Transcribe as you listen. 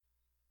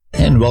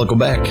And welcome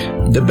back.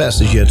 The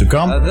best is yet to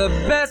come. The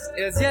best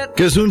is yet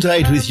to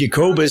Gesundheit with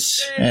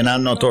Jacobus. And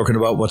I'm not talking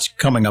about what's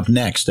coming up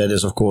next. That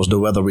is, of course, the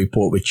weather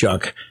report with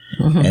Chuck.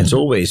 And it's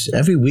always,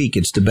 every week,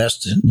 it's the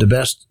best,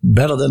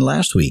 better than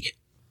last week.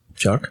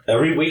 Chuck?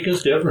 Every week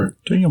is different.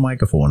 Turn your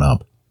microphone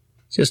up.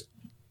 Just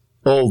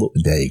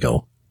there you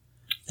go.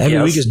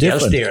 Every week is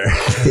different.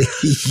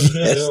 Yes,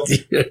 dear.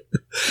 Yes, dear.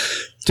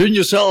 Turn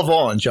yourself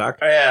on, Chuck.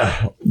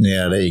 Yeah.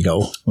 Yeah, there you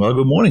go. Well,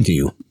 good morning to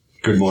you.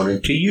 Good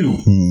morning to you,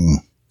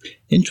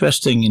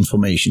 Interesting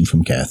information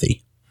from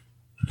Kathie.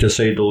 to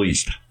say the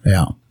least.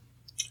 Yeah.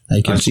 I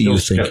can I'm see still you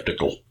think.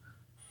 skeptical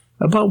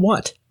About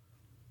what?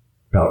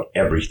 about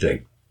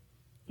everything.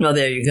 Oh,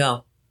 there you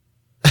go.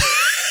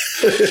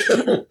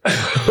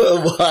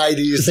 Why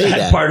do you say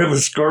that? Part of a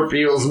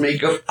Scorpio's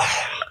makeup.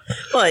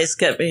 Well, he's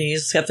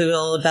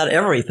skeptical about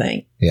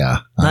everything. Yeah,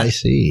 I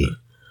see.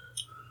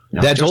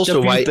 Not That's just also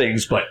a few why.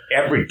 things, but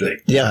everything.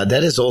 Yeah,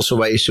 that is also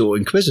why he's so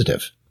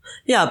inquisitive.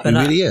 Yeah, He but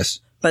really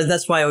is. But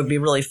that's why it would be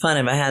really fun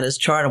if I had his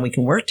chart and we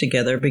can work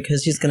together,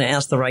 because he's going to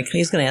ask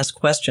he's going to ask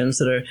questions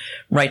that are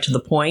right to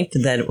the point,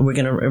 that we're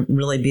going to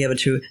really be able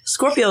to.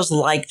 Scorpios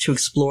like to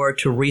explore,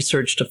 to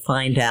research, to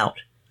find out.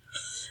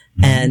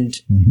 And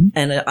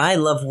I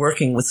love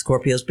working with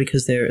Scorpios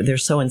because they're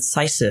so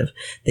incisive.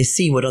 They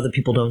see what other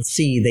people don't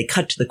see. They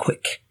cut to the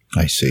quick.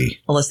 I see.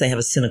 Unless they have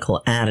a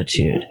cynical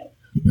attitude.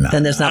 No,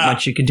 Then there's not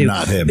much you can do.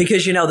 Not him.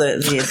 Because the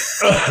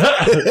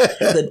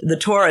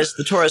Taurus,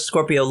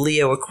 Scorpio,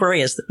 Leo,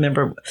 Aquarius,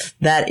 remember,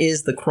 that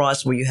is the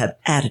cross where you have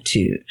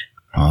attitude.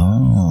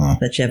 Oh.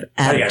 That you have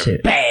I got a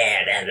attitude.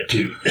 bad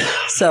attitude.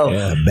 So,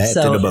 Yeah, bad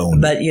to the bone.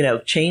 But,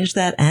 change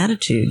that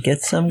attitude. Get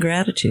some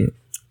gratitude.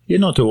 You're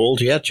not too old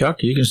yet,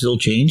 Chuck. You can still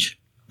change.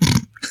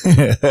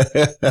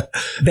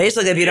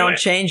 Basically, if you don't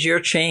change, you're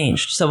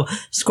changed. So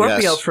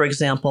Scorpio, Yes. for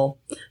example,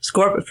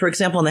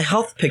 in the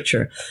health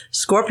picture,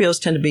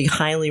 Scorpios tend to be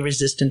highly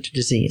resistant to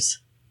disease.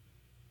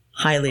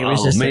 Highly Oh,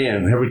 resistant.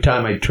 man. Every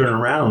time I turn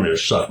around,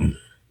 there's something.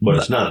 But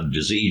it's not a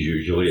disease.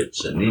 Usually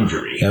it's an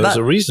injury. There's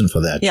a reason for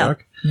that, Yeah,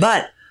 Chuck.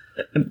 but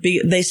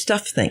they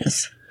stuff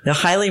things. They're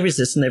highly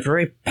resistant. They're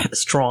very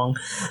strong.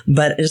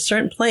 But at a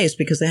certain place,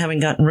 because they haven't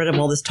gotten rid of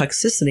all this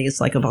toxicity, it's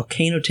like a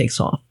volcano takes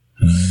off.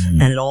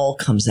 And it all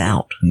comes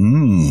out.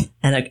 And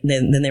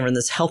then they're in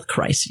this health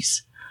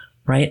crisis,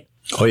 right?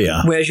 Oh,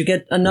 yeah. Whereas you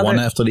get another One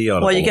after the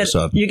other. Well, all of a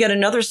sudden. you get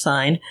another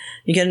sign.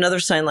 You get another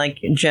sign like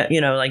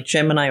like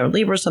Gemini or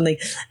Libra or something,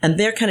 and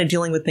they're kind of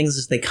dealing with things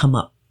as they come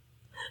up.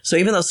 So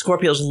even though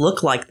Scorpios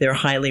look like they're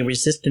highly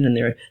resistant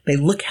and they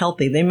look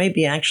healthy, they may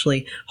be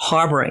actually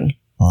harboring.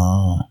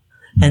 Oh.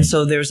 And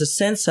so there's a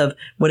sense of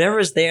whatever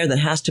is there that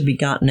has to be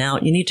gotten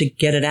out. You need to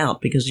get it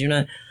out, because you're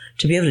not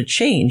to be able to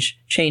change.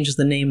 Change is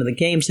the name of the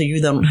game, so you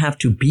don't have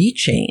to be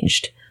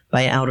changed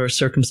by outer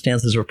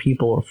circumstances or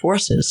people or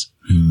forces.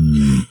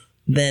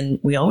 Then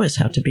we always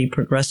have to be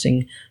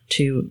progressing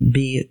to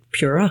be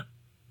purer,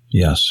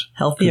 Yes.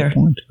 healthier, Good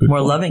point. Good more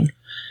point. loving.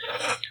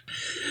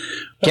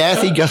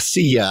 Kathie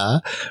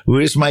Garcia, who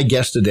is my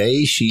guest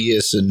today. She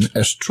is an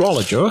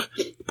astrologer,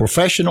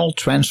 professional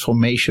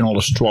transformational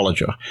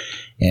astrologer,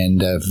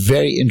 and a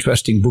very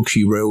interesting book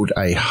she wrote.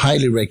 I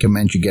highly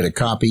recommend you get a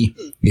copy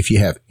if you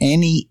have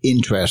any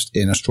interest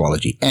in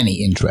astrology,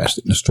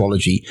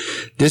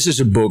 This is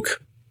a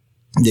book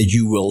that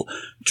you will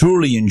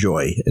truly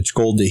enjoy. It's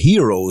called The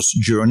Hero's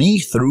Journey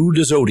Through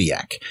the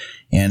Zodiac.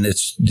 And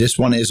this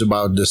one is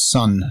about the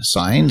sun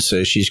signs.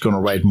 So she's going to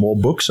write more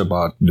books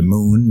about the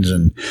moons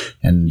and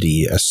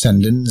the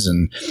ascendants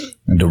and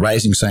the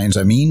rising signs,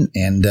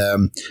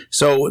 And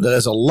so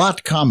there's a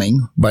lot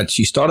coming, but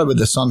she started with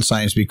the sun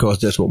signs because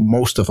that's what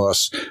most of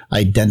us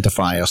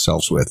identify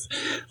ourselves with.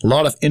 A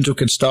lot of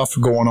intricate stuff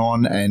going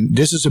on. And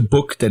this is a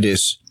book that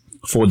is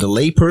for the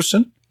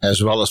layperson,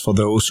 as well as for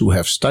those who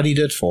have studied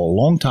it for a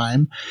long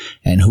time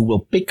and who will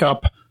pick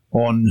up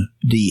on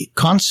the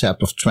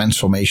concept of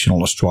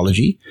transformational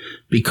astrology,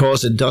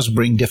 because it does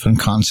bring different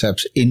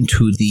concepts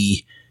into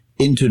the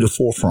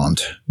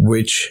forefront,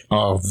 which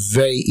are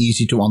very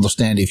easy to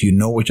understand if you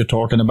know what you're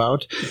talking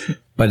about.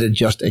 But it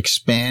just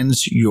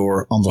expands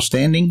your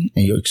understanding,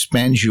 and it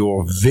expands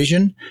your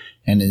vision,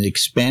 and it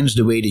expands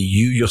the way that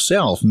you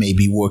yourself may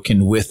be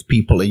working with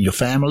people in your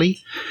family.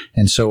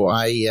 And so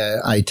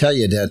I tell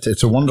you that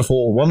it's a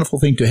wonderful, wonderful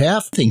thing to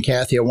have. I think,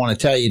 Kathie, I want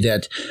to tell you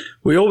that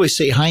we always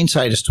say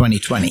hindsight is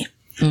 20/20.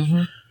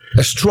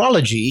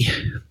 Astrology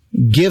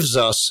gives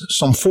us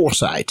some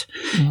foresight.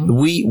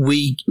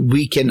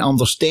 We can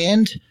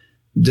understand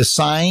the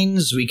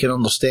signs, we can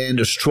understand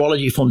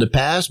astrology from the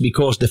past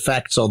because the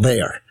facts are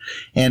there.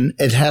 And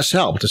it has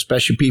helped,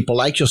 especially people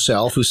like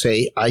yourself who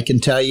say, I can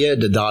tell you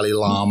the Dalai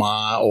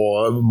Lama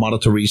or Mother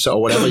Teresa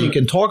or whatever. You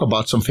can talk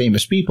about some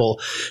famous people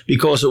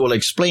because it will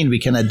explain, we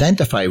can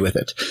identify with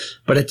it.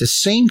 But at the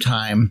same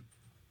time,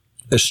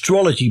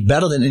 astrology,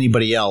 better than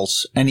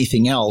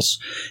anything else,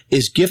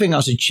 is giving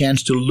us a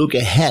chance to look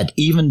ahead.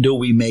 Even though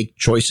we make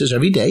choices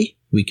every day,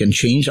 we can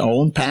change our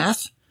own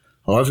path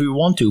however we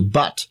want to,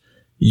 but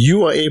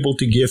you are able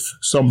to give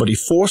somebody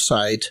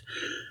foresight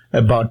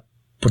about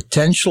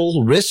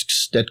potential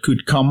risks that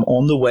could come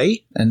on the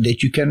way and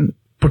that you can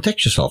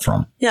protect yourself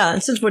from. Yeah,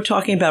 and since we're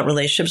talking about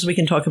relationships, we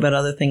can talk about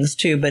other things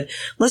too. But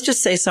let's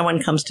just say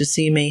someone comes to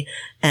see me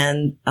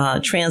and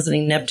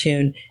transiting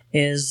Neptune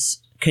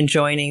is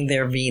conjoining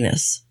their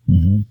Venus,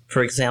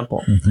 for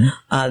example.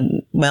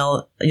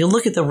 Well, you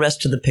look at the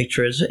rest of the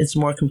picture; it's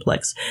more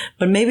complex.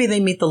 But maybe they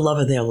meet the love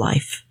of their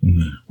life,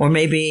 or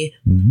maybe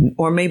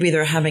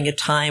they're having a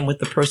time with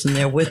the person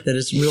they're with that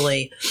is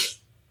really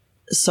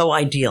so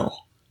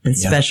ideal and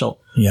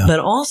special. Yeah. But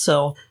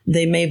also,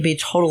 they may be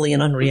totally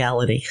in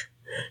unreality.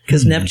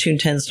 Because Neptune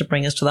tends to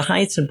bring us to the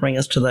heights and bring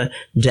us to the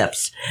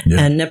depths.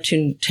 Yeah. And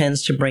Neptune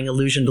tends to bring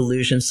illusion,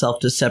 delusion,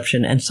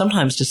 self-deception, and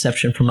sometimes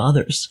deception from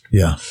others.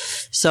 Yeah.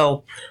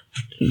 So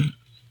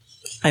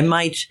I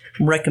might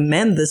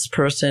recommend this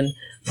person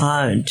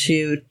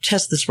to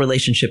test this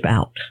relationship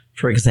out,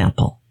 for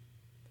example.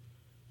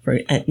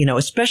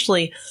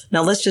 Especially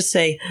now, let's just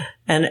say,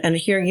 and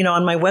here,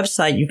 on my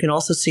website, you can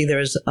also see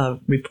there's a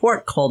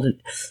report called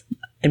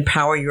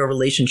Empower Your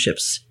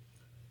Relationships.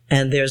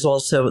 And there's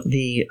also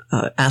the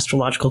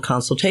astrological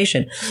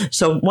consultation.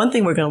 So one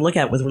thing we're going to look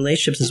at with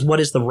relationships is what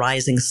is the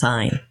rising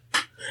sign.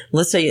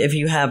 Let's say if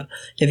you have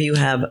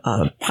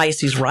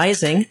Pisces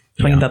rising,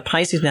 talking about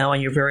Pisces now,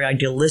 and you're very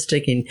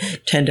idealistic and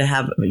tend to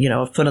have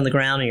a foot on the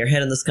ground and your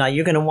head in the sky,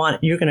 you're going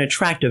to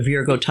attract a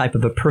Virgo type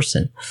of a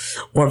person,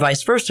 or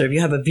vice versa. If you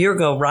have a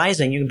Virgo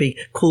rising, you can be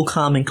cool,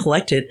 calm, and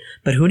collected.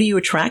 But who do you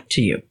attract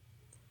to you?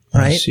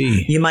 Right? I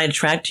see. You might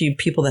attract to you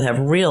people that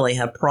really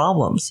have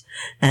problems.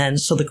 And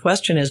so the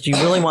question is, do you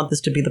really want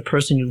this to be the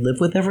person you live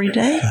with every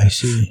day? I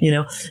see.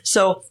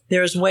 So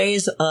there's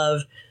ways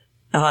of,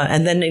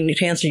 and then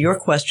to answer your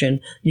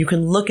question, you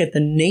can look at the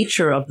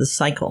nature of the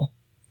cycle.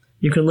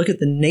 You can look at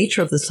the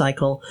nature of the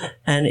cycle,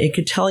 and it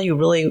could tell you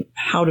really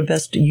how to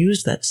best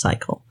use that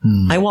cycle.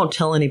 I won't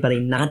tell anybody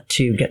not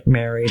to get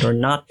married or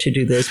not to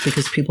do this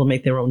because people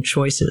make their own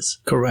choices.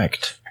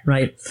 Correct.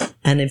 Right.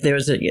 And if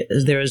there's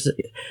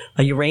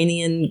a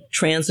Uranian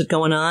transit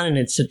going on and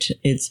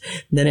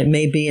then it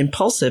may be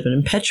impulsive and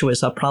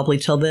impetuous. I'll probably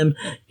tell them,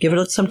 give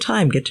it some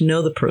time, get to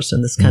know the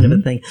person, this kind of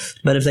a thing.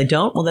 But if they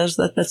don't, well,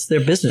 that's their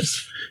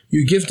business.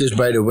 You give this,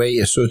 by the way,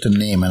 a certain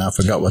name, and I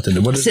forgot what is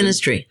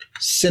Synastry.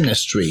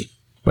 Synastry.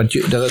 But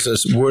there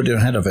is a word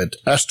ahead of it.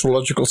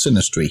 Astrological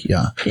synastry.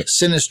 Yeah.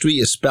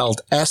 Synastry is spelled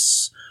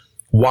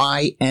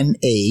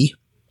SYNASTRY.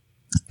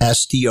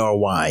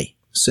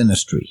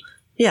 Synastry.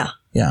 Yeah.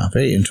 Yeah,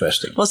 very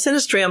interesting. Well,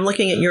 synastry, I'm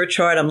looking at your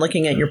chart, I'm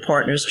looking at your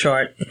partner's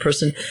chart, the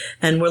person,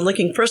 and we're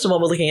looking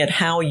at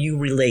how you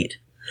relate.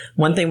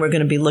 One thing we're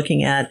going to be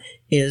looking at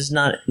is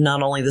not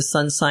only the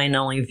sun sign,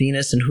 not only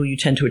Venus and who you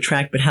tend to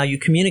attract, but how you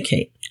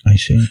communicate. I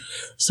see.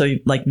 So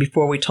like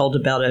before we told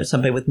about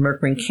somebody with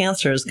Mercury and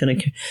Cancer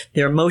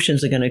their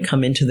emotions are going to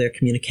come into their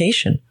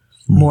communication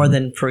more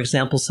than, for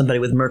example, somebody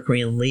with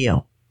Mercury and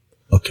Leo.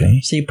 Okay.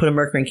 So you put a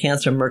Mercury and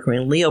Cancer, Mercury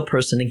and Leo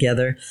person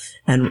together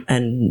and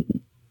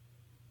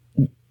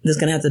there's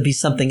going to have to be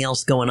something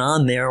else going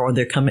on there, or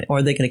they're going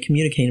to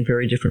communicate in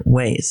very different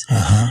ways.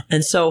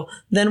 And so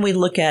then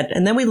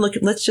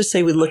let's just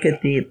say we look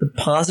at the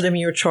positive in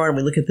your chart and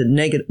we look at the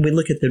negative, we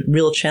look at the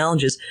real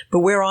challenges,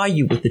 but where are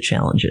you with the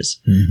challenges?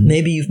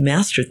 Maybe you've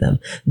mastered them.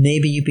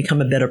 Maybe you become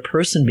a better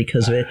person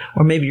because of it,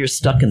 or maybe you're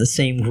stuck in the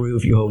same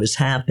groove you always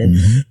have been.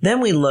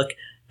 Then we look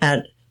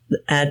at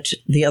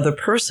the other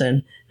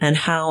person and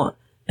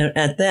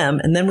at them,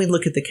 and then we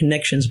look at the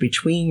connections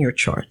between your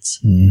charts.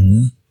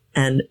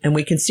 And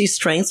we can see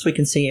strengths, we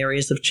can see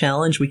areas of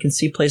challenge, we can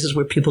see places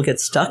where people get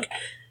stuck,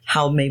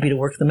 how maybe to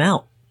work them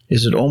out.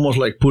 Is it almost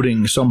like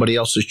putting somebody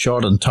else's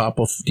chart on top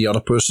of the other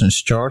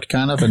person's chart,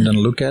 kind of, and then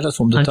look at it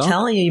from the top? I'm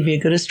telling you, you'd be a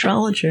good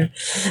astrologer.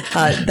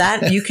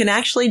 That you can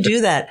actually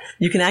do that.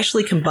 You can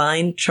actually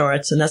combine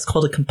charts, and that's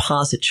called a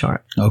composite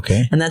chart.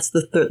 Okay. And that's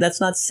that's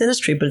not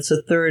synastry, but it's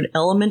the third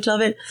element of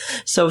it.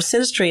 So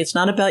synastry, it's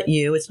not about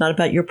you, it's not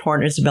about your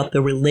partner, it's about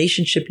the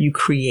relationship you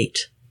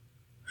create.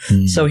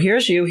 So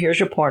here's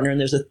your partner, and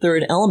there's a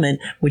third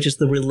element, which is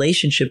the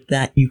relationship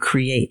that you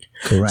create.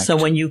 Correct. So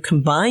when you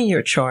combine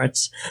your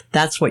charts,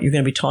 that's what you're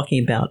going to be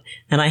talking about.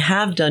 And I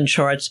have done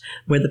charts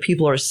where the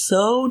people are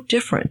so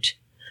different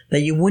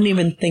that you wouldn't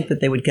even think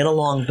that they would get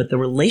along, but the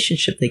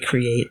relationship they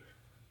create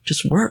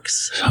just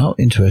works. How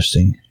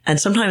interesting. And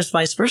sometimes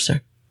vice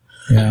versa.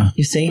 Yeah.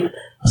 You see?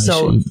 I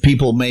see.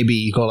 People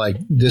maybe go like,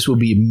 this will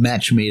be a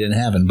match made in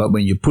heaven, but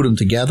when you put them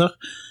together,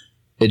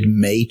 it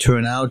may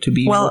turn out to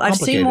be more complicated.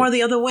 I've seen more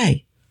the other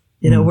way,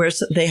 where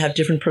they have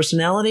different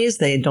personalities.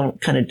 They don't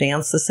kind of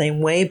dance the same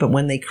way, but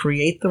when they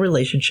create the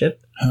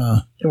relationship,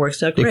 it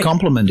works out great. They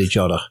complement each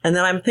other. And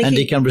then I'm thinking... And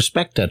they can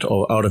respect that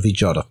out of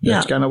each other.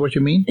 That's kind of what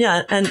you mean?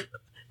 Yeah, and,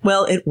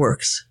 well, it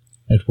works.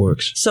 It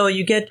works. So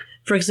you get,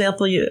 for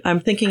example, I'm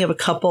thinking of a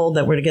couple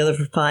that were together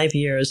for 5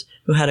 years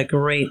who had a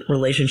great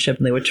relationship,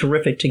 and they were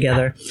terrific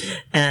together,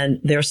 and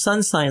their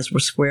sun signs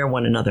were square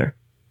one another.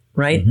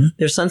 Right?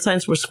 Their sun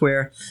signs were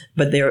square,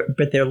 but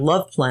their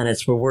love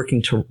planets were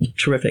working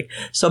terrific.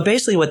 So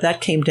basically what that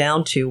came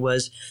down to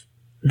was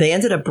they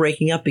ended up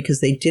breaking up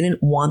because they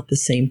didn't want the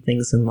same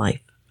things in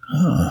life.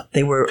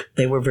 They were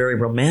very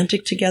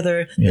romantic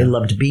together. Yeah. They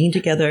loved being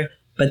together,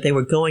 but they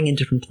were going in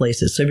different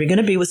places. So if you're going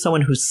to be with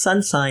someone whose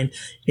sun sign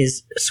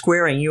is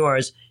squaring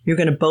yours, you're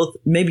going to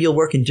maybe you'll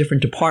work in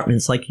different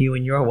departments like you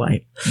and your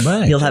wife.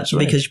 Right.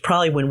 Because it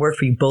probably wouldn't work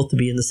for you both to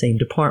be in the same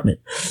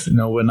department.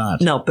 No, we're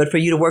not. No, but for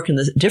you to work in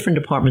the different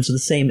departments of the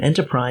same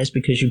enterprise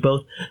because you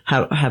both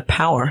have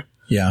power.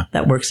 Yeah.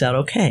 That works out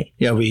okay.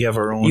 Yeah, we have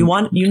our own.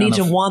 You need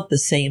to want the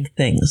same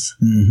things,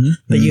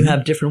 but you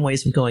have different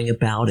ways of going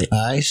about it.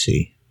 I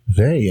see.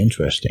 Very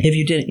interesting. If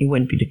you didn't, you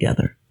wouldn't be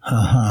together.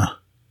 Uh-huh.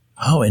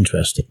 How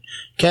interesting.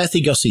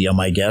 Kathie Garcia,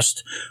 my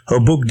guest. Her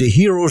book, The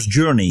Hero's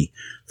Journey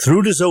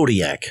Through the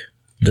Zodiac,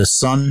 the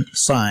Sun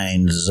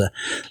Signs.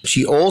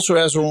 She also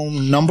has her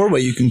own number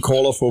where you can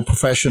call her for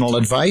professional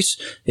advice.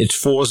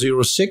 It's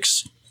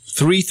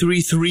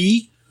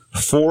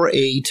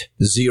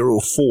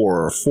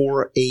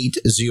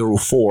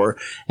 406-333-4804,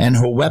 and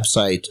her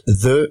website,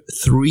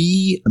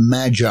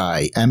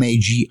 the3magi,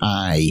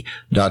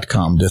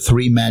 MAGI.com,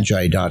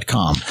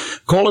 the3magi.com.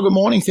 Caller, good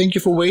morning. Thank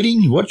you for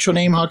waiting. What's your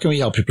name? How can we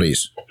help you,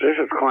 please? This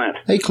is Clint.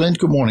 Hey, Clint.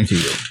 Good morning to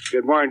you.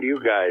 Good morning to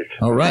you guys.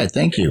 All right.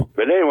 Thank you.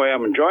 But anyway,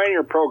 I'm enjoying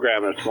your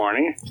program this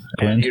morning.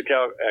 Clint. And you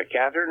tell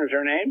Catherine is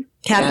her name?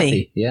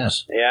 Kathie.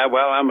 Yes. Yeah,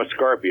 well, I'm a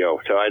Scorpio,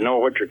 so I know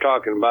what you're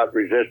talking about,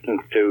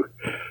 resistance to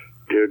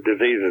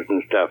diseases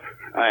and stuff.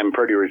 I'm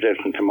pretty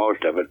resistant to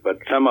most of it, but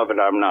some of it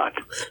I'm not.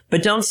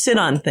 But don't sit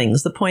on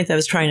things. The point I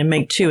was trying to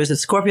make too is that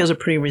Scorpios are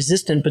pretty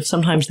resistant, but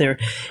sometimes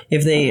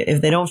if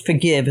they don't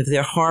forgive, if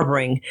they're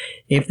harboring,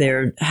 if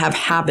they have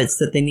habits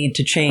that they need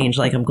to change,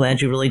 like I'm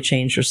glad you really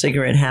changed your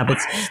cigarette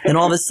habits, then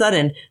all of a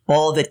sudden,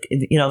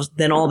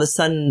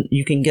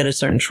 you can get a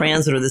certain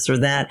transit or this or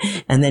that,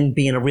 and then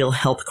be in a real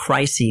health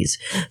crisis.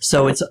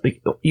 So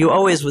you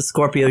always with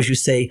Scorpios, you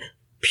say,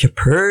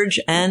 purge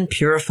and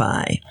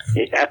purify.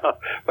 Yeah.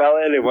 Well,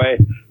 anyway,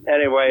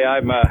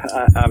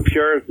 I'm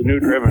pure as the new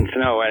driven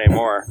snow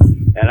anymore,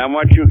 and I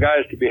want you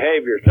guys to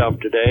behave yourself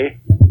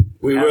today.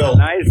 We have will. A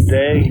nice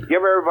day.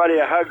 Give everybody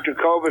a hug to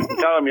Cobus and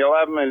tell them you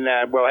love them, and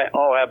we'll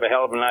all have a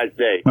hell of a nice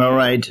day. All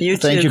right.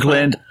 Thank you,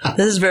 Clint.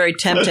 This is very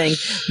tempting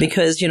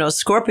because,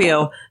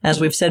 Scorpio, as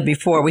we've said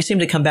before, we seem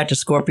to come back to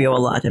Scorpio a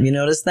lot. Have you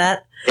noticed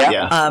that?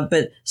 Yeah.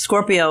 But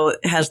Scorpio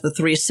has the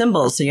three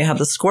symbols. So you have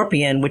the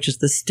scorpion, which is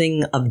the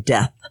sting of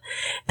death.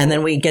 And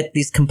then we get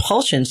these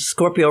compulsions.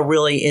 Scorpio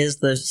really is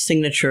the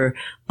signature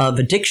of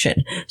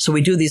addiction. So we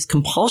do these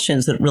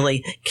compulsions that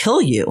really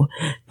kill you.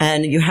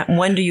 And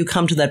when do you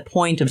come to that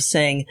point of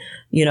saying,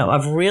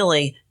 of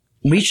really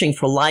reaching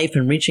for life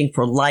and reaching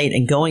for light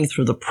and going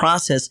through the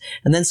process?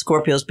 And then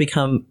Scorpios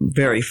become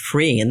very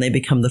free, and they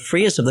become the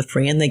freest of the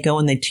free, and they go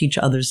and they teach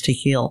others to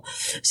heal.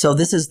 So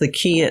this is the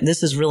key.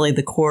 This is really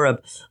the core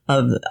of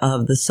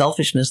the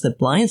selfishness that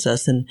blinds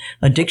us. And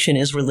addiction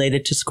is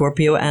related to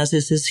Scorpio, as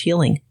is his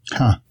healing.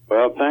 Huh.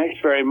 Well, thanks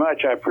very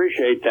much. I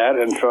appreciate that.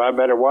 And so I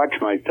better watch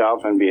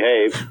myself and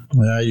behave.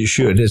 Well, you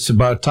should. It's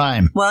about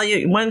time. Well,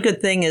 one good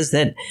thing is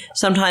that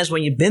sometimes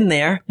when you've been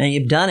there and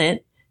you've done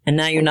it, and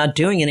now you're not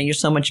doing it and you're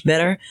so much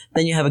better,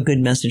 then you have a good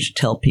message to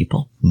tell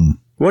people.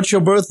 What's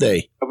your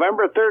birthday?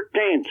 November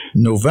 13th.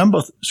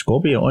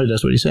 Scorpio. Oh,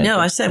 that's what he said. No,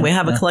 I said we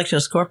have a collection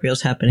of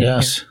Scorpios happening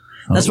here.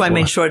 That's why I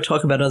made sure to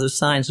talk about other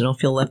signs so don't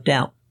feel left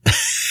out.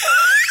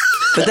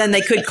 But then they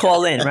could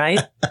call in,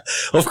 right?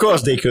 Of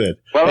course they could.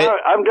 Well,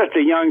 I'm just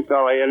a young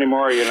fella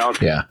anymore,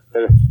 Yeah.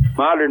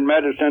 Modern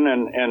medicine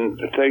and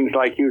things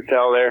like you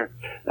tell there,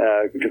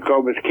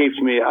 Jacobus keeps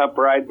me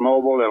upright,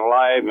 mobile, and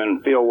alive,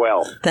 and feel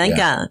well. Thank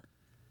God.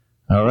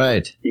 All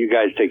right. You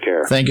guys take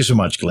care. Thank you so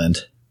much,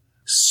 Clint.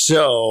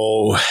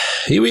 So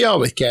here we are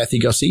with Kathie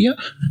Garcia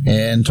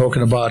and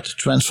talking about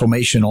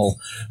transformational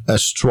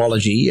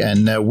astrology.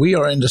 And we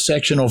are in the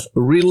section of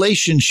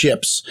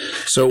relationships.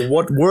 So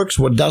what works,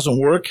 what doesn't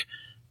work,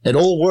 it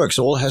all works.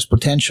 All has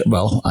potential.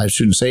 Well, I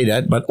shouldn't say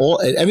that, but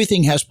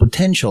everything has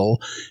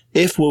potential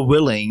if we're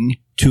willing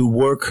to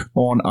work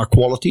on our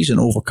qualities and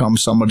overcome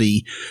some of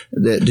the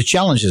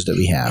challenges that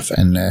we have.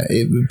 And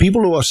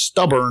people who are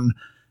stubborn,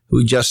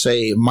 who just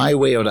say my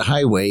way or the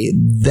highway,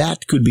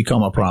 that could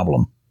become a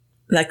problem.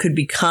 That could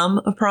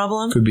become a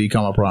problem? Could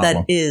become a problem.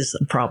 That is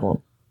a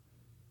problem.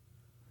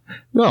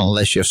 Well,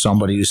 unless you have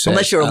somebody who says...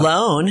 Unless you're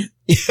alone.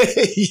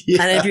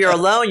 Yeah. And if you're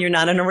alone, you're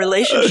not in a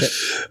relationship.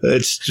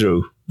 That's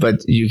true.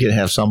 But you can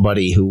have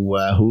somebody who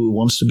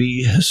wants to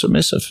be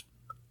submissive,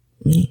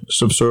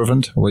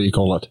 subservient, what do you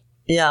call it?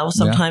 Yeah, well,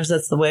 sometimes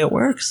that's the way it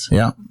works.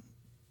 Yeah.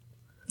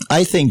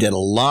 I think that a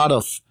lot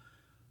of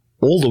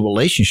all the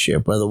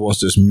relationship, where there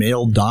was this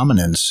male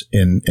dominance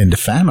in the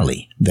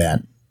family,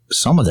 that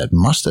some of that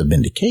must have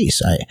been the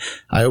case.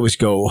 I always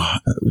go,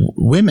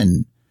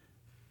 women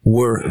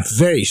were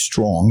very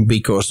strong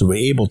because they were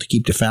able to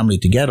keep the family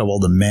together while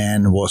the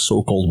man was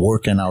so-called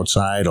working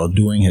outside or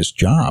doing his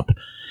job.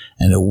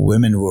 And the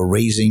women were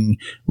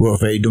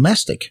very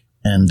domestic.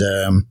 And,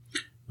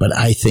 but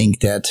I think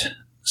that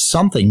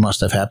something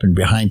must have happened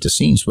behind the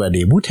scenes where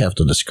they would have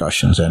the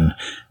discussions and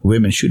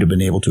women should have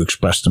been able to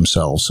express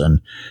themselves.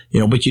 And,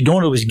 but you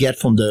don't always get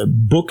from the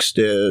books,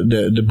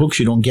 the books,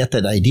 you don't get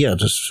that idea. It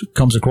just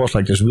comes across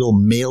like this real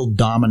male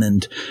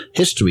dominant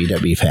history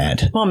that we've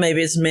had. Well,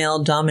 maybe it's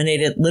male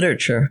dominated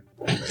literature.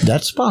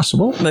 That's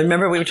possible.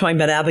 Remember we were talking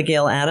about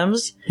Abigail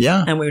Adams?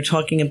 Yeah. And we were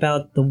talking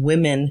about the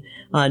women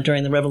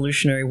during the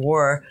Revolutionary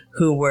War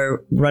who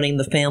were running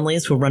the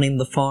families, who were running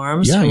the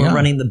farms, who were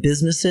running the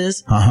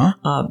businesses.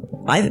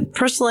 I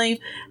personally,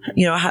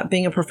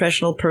 being a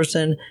professional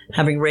person,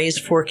 having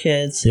raised 4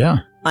 kids,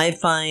 I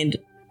find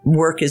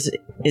work is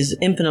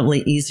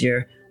infinitely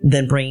easier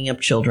than bringing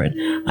up children.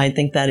 I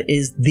think that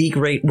is the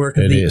great work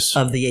of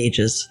the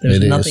ages. There's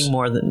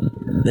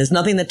there's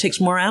nothing that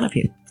takes more out of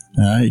you.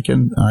 I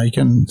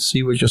can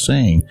see what you're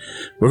saying.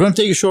 We're going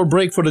to take a short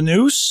break for the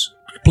news.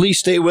 Please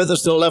stay with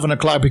us till 11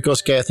 o'clock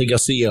because Kathie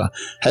Garcia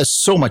has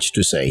so much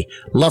to say.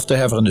 Love to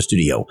have her in the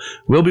studio.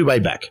 We'll be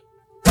right back.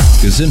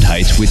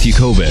 Gesundheit with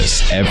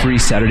Jacobus every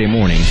Saturday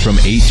morning from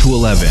 8 to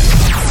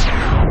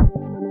 11.